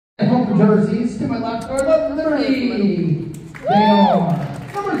Home jerseys to my left are the Liberty. They are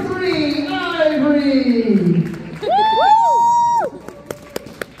number 3, Ivory.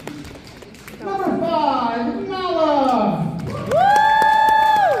 Number 5, Nala.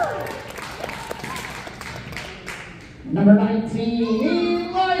 Number 19,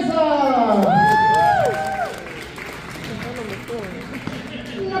 Eliza.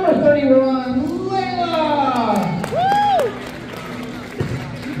 Number 31, Layla.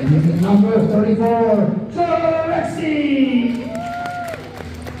 Number 34, Torexi.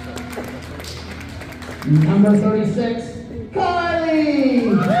 Number 36,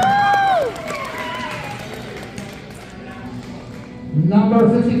 Kylie. Number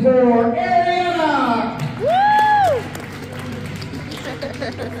 54, Ariana.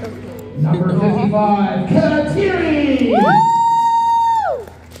 Number 55, Katiri.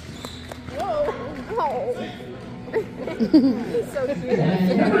 So cute.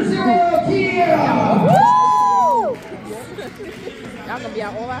 And number 0, Kia. Y'all gonna be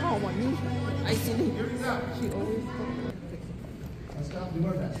out all at home on me. I see she always. Let's go do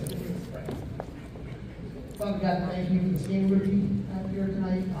our best. Father God, thank you for this game with you out here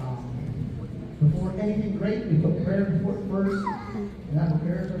tonight. Before anything great, we put prayer before it first, and that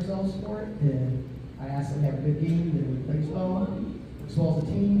prepares ourselves for it. And I ask that we have a good game, that we play well, as well as a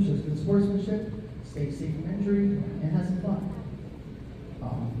team, shows good sportsmanship, stay safe from injury, and have some fun.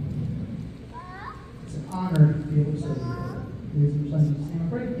 It's an honor to be able to serve you. It is your son's name I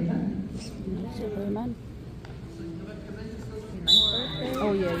pray. Amen. Amen.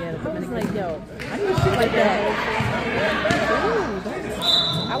 Oh yeah. I was like, yo, I need to shoot like that. Ooh,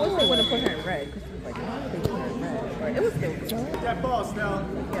 I wish they would have put her in red because she was like, why would they put her in red? But it was still good. Get that ball, Snell.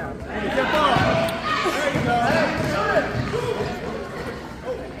 Yeah. Get that ball. There you go.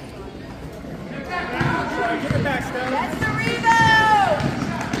 Give it back, Snell. That's the rebound!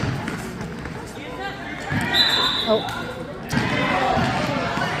 Oh.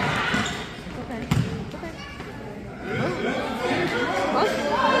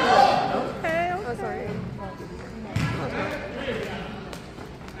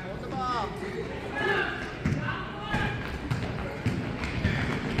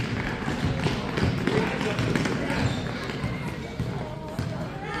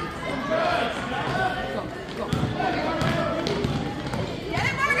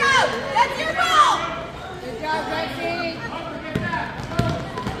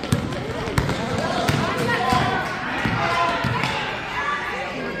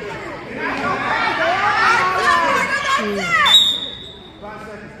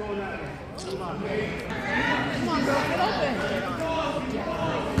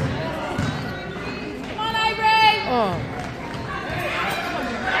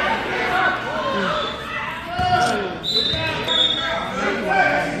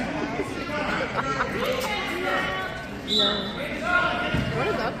 What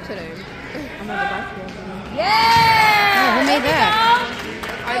is up today? I'm at the basketball game. Yeah! Oh, who made that?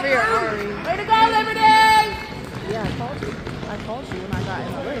 Ivory or Ari? Way to go, Liberty! Yeah, I called you when I got in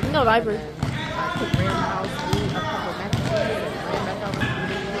the room. No, Ivory. I took ran the house, ate a couple macaroni, and ran back out with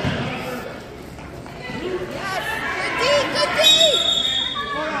Yes! Good D!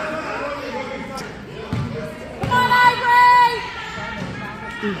 Come on, Ivory!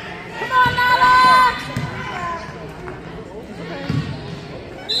 Come on, Nala!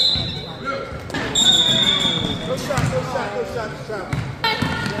 Good shot.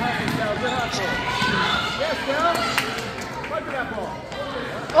 Yes, Snell. Fight for that ball.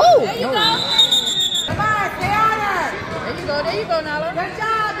 Oh! There you go! Come on, stay on her! There you go, Nala. Good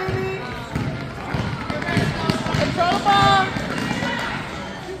job, baby! Control the ball.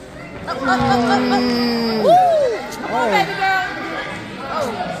 Woo! Come on, Oh. baby girl!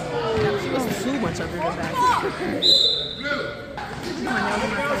 She was too much under the basket. My nails on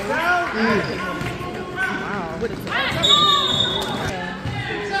my toes. Wow. What is that?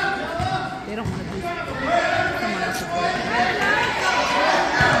 They don't want to do someone else's work.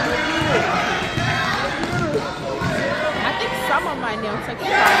 I think some of my nail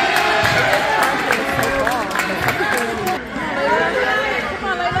techniques are so long, but some people really come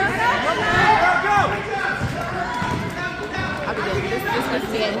on, Layla. I'll be getting this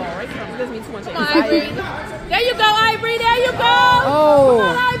ball right from. It gives me too much anxiety. There you go, Ivory! There you go! Oh. Come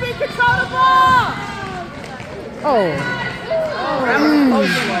on, Ivory! Control the ball! Oh. That was a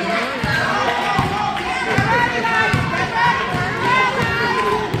close one.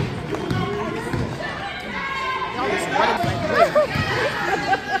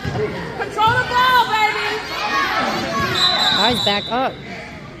 Control the ball, baby! Eyes back up.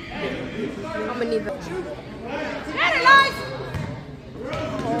 I'm gonna need the. Get it, Lights!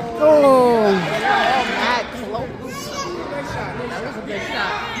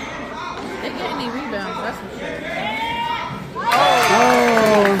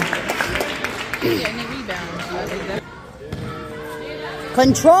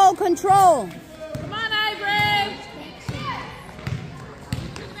 Control, control. Come on, Ivory.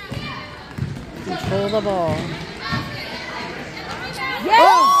 Control the ball. Yeah.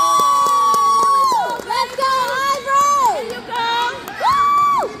 Oh. Let's go, Ivory! Here you go.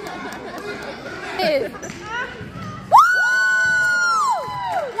 Woo!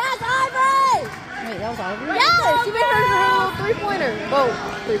 Yes, Ivory! Wait, that was Ivory? Yeah, she made her little three-pointer. Whoa,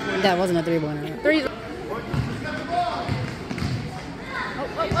 three-pointer. That wasn't a three-pointer. Threes. Oh.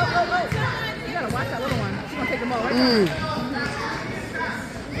 You gotta watch that little one. She's gonna take the ball right now.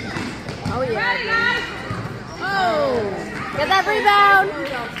 Oh, yeah. Oh. Get that rebound!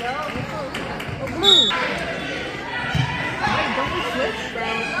 Blue. Don't we switch, bro?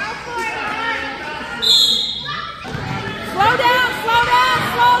 Slow down.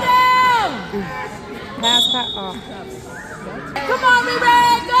 Pass. Oh. Come on,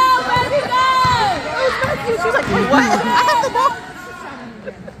 Ray. Go, baby, go. She was like, wait, what? I have the ball.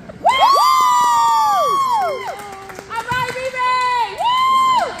 Woo! All right, Ray.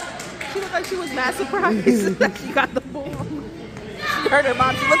 Woo! She looked like she was mad surprised that she got the ball. She heard her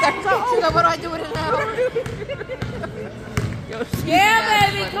mom. She looked at herself. She's like, what do I do with it now? Yo, yeah,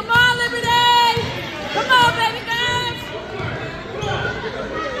 baby. Come on, Liberty. Come on, baby, guys.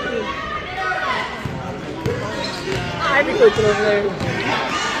 Ivy coaching over there.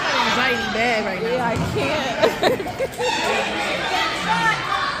 Anxiety bad right now. Yeah, I can't.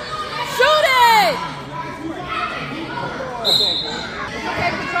 Shoot it! Okay,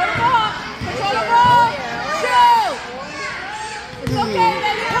 control the ball. Control the ball. Shoot! It's okay,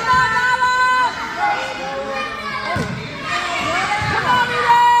 baby. Come on, Nala! Come on,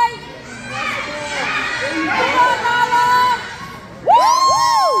 Ray! Come on, Nala! Woo!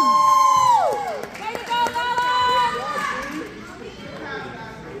 Way to go, Nala!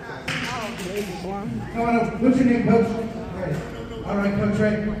 Come on over. What's your name, Coach? Ray. All right, Coach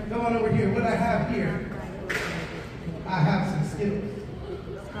Ray. Come on over here. What I have here, I have some Skittles.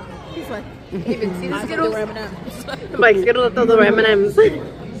 He's like, even see the Skittles? Like Skittles with the M&M's.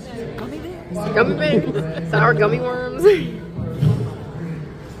 Gummy bears. Sour gummy worms. I'm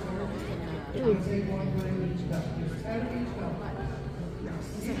gonna take one plate with each cup. There's 10 of each cup.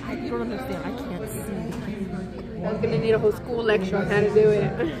 You don't understand. I can't see. I'm gonna need a whole school lecture on how to do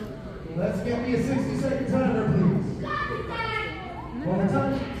it. Let's get me a 60-second timer, please. One more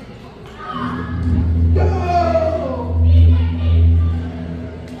time. Go!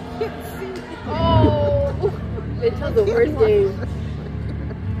 Oh, they chose the worst game.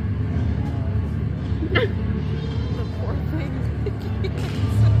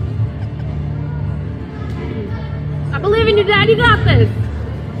 I believe in you, Dad. You got this.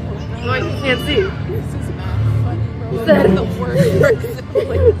 No, you can't see. He said the worst.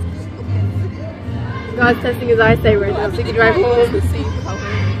 God's testing his eyesight right now so he can drive home. Look at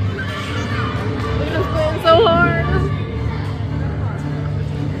us playing so hard.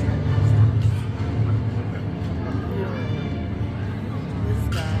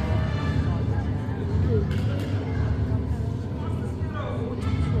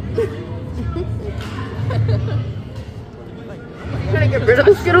 Trying to get rid of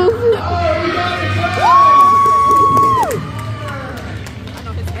the Skittles. I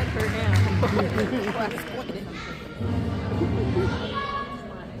know his head hurt now.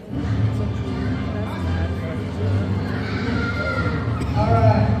 All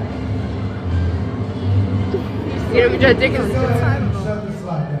right. You know, we try to dig Let's him. go ahead and shut this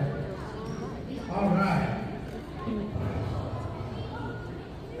slide down. All right.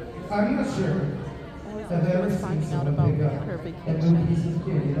 I'm not sure if I've ever seen someone pick up and move pieces of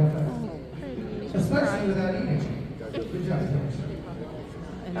candy that fast. Especially without eating. Good job, Coach.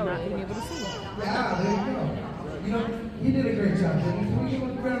 And not being able to see. Yeah, there you go. You know, you did a great job, didn't you? Can we give him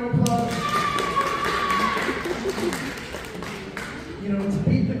a round of applause? You know, to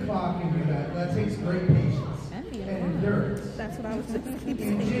beat the clock and do that takes great patience and endurance. That's what I was just In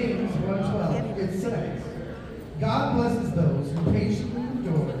thinking. James 1:12, it says, God blesses those who patiently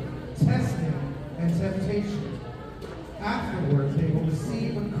endure testing and temptation. Afterwards, they will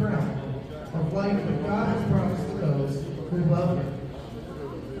receive a crown of life that God has promised to those who love Him.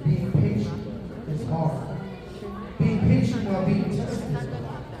 Being patient is hard. Being patient while being tested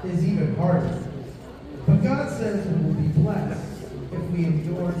is even harder. But God says we will be blessed if we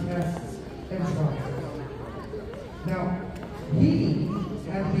endure tests and trials. Now, He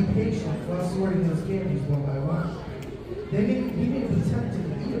had to be patient while sorting those candies one by one. He may be tempted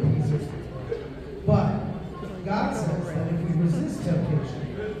to eat a piece or two. But God says that if we resist temptation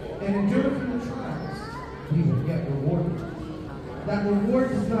and endure through the trials, we will get rewarded. That reward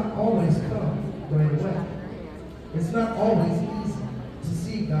does not always come right away. It's not always easy to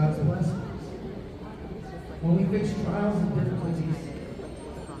face trials and difficulties,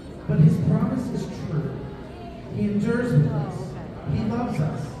 but his promise is true. He endures with us. He loves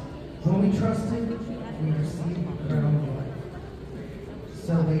us. When we trust him, we receive the crown of life.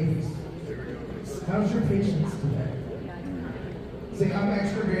 So ladies, how's your patience today? Say, I'm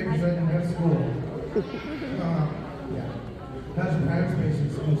extra great because I didn't have school. Yeah. How's your parents'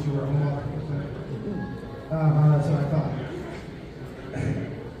 patience since you were home? That's what I thought.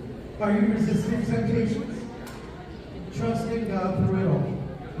 Are you resisting temptations? Trusting God through it all,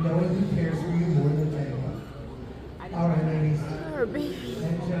 knowing He cares for you more than anyone. All right, ladies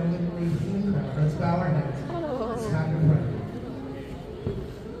and gentlemen, ladies in the crowd, let's bow our heads. It's time to pray.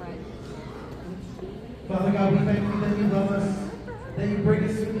 Father God, we thank you that you love us, that you bring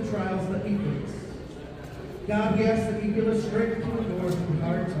us through the trials that we face. God, we ask that you give us strength to endure through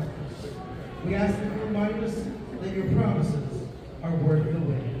hard times. We ask that you remind us that your promises are worth the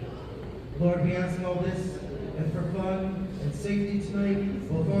wait. Lord, we ask all this and for fun and safety tonight,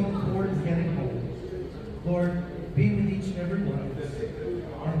 both on the court and getting home. Lord, be with each and every one of us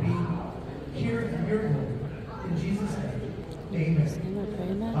and be here in your home. In Jesus' name,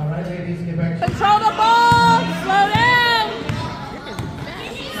 amen. All right, ladies, get back to Control the ball. Slow down.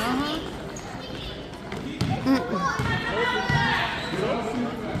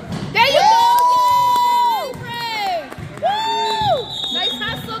 There you go. Great. Woo! Nice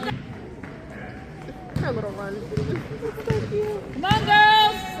hustle. Her little run. Come on,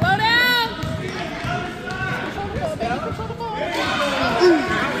 girls. Slow down. Control the ball, baby. Control the ball.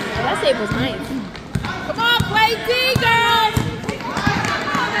 That save was nice. Come on, play D, girls.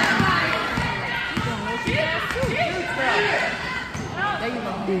 There you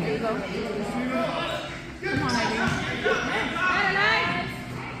go. There you go. Come on, Heidi.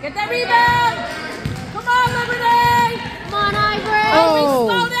 Get that rebound. Come on, Liberty. Come on, Ivory. Oh.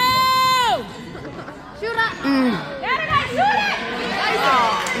 Slow down. Shoot up. Saturday, shoot it.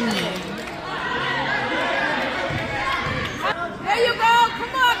 There you go.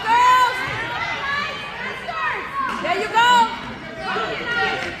 Come on, girls. There you go.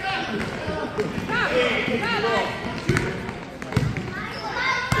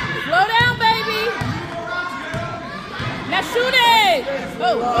 Slow down, baby. Now shoot it. Oh.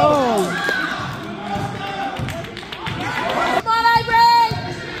 Come on, Ivory.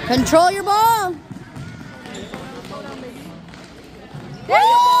 Control your ball. There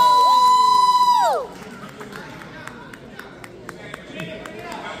you go.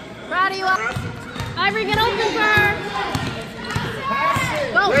 Proud of you. Ivory, get open for her.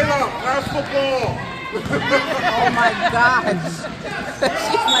 Go. Layla, pass football. Oh my gosh.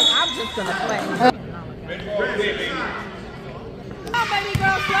 She's like, I'm just gonna play. Come on, baby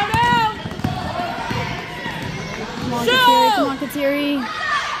girl, slow down. Come on, Kateri. Come on, Kateri.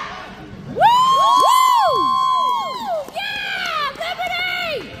 Woo! Yeah, Liberty!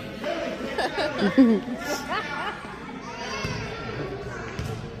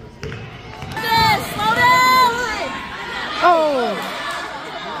 Slow down! Oh.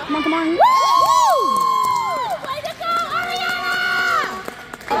 Come on, come on. Woo! Way to go, Ariana!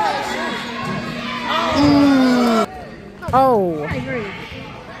 Oh. I agree.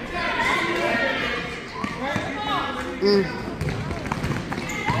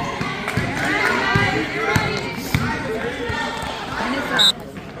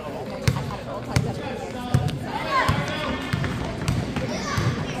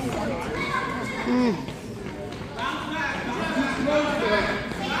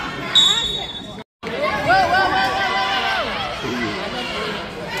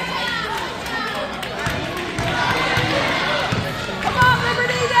 Come on,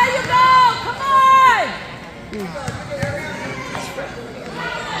 Liberty, there you go! Come on!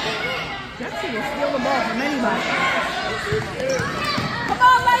 Jesse will steal the ball from anybody. Come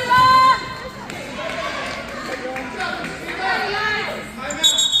on, Layla!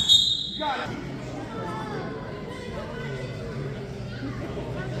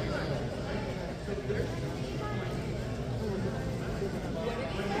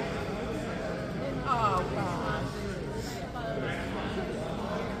 Oh, gosh.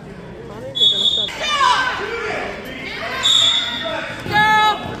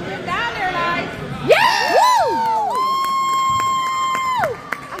 Girl, get down there, nice. Yeah! Woo!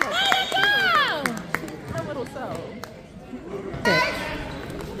 I'm okay.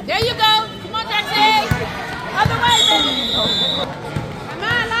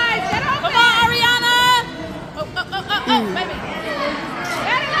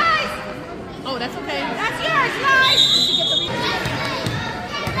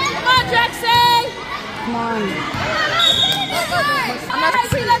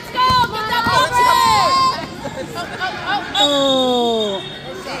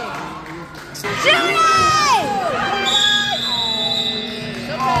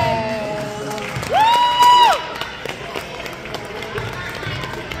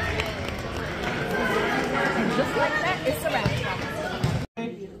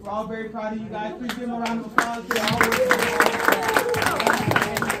 very proud of you guys. Please give them a round of applause. They all work.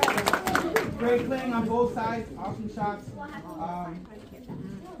 Great playing on both sides. Awesome shots.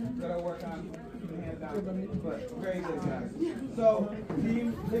 Gotta work on keeping the hands down, but very good, guys. So,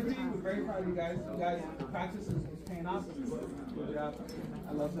 Team Liberty, we're very proud of you guys. You guys, practice is paying off. Good job.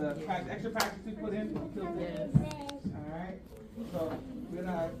 I love the extra practice we put in. Yes. All right. So, we're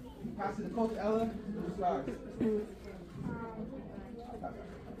gonna pass it to Coach Ella.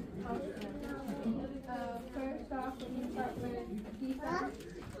 First off, we're going to start with defense.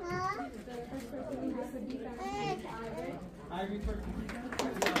 The first person we have for defense is Ivory. Ivy first.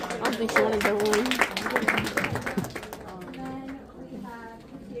 I think she wanted that one. Then we have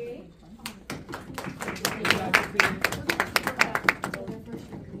Kiri.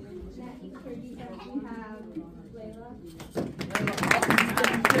 Next for defense we have Layla.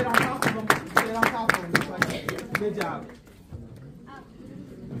 Sit on top of them. Sit on top of them. Good job.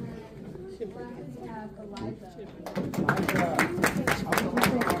 Last we have Eliza.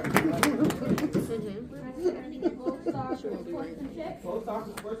 Both stars for sportsmanship. Both stars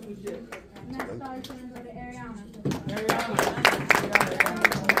for sportsmanship. Next star is going to go to Ariana. Ariana.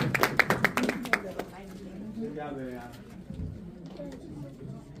 Good job, Ariana.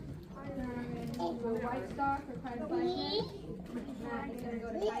 The white star for pride flashes. Matt is going to go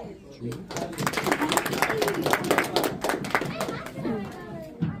to Titus.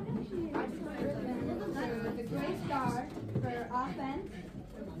 The gray star for offense.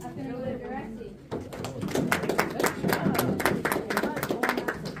 That's going to go to Durexi.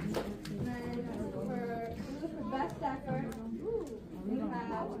 Then for blue for best effort, we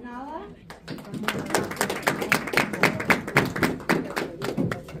have Nala.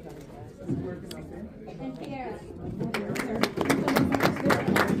 And Kiera.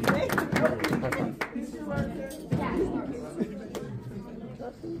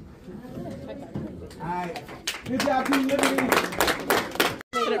 Alright. Good job, Team Liberty.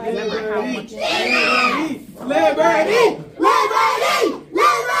 Liberty!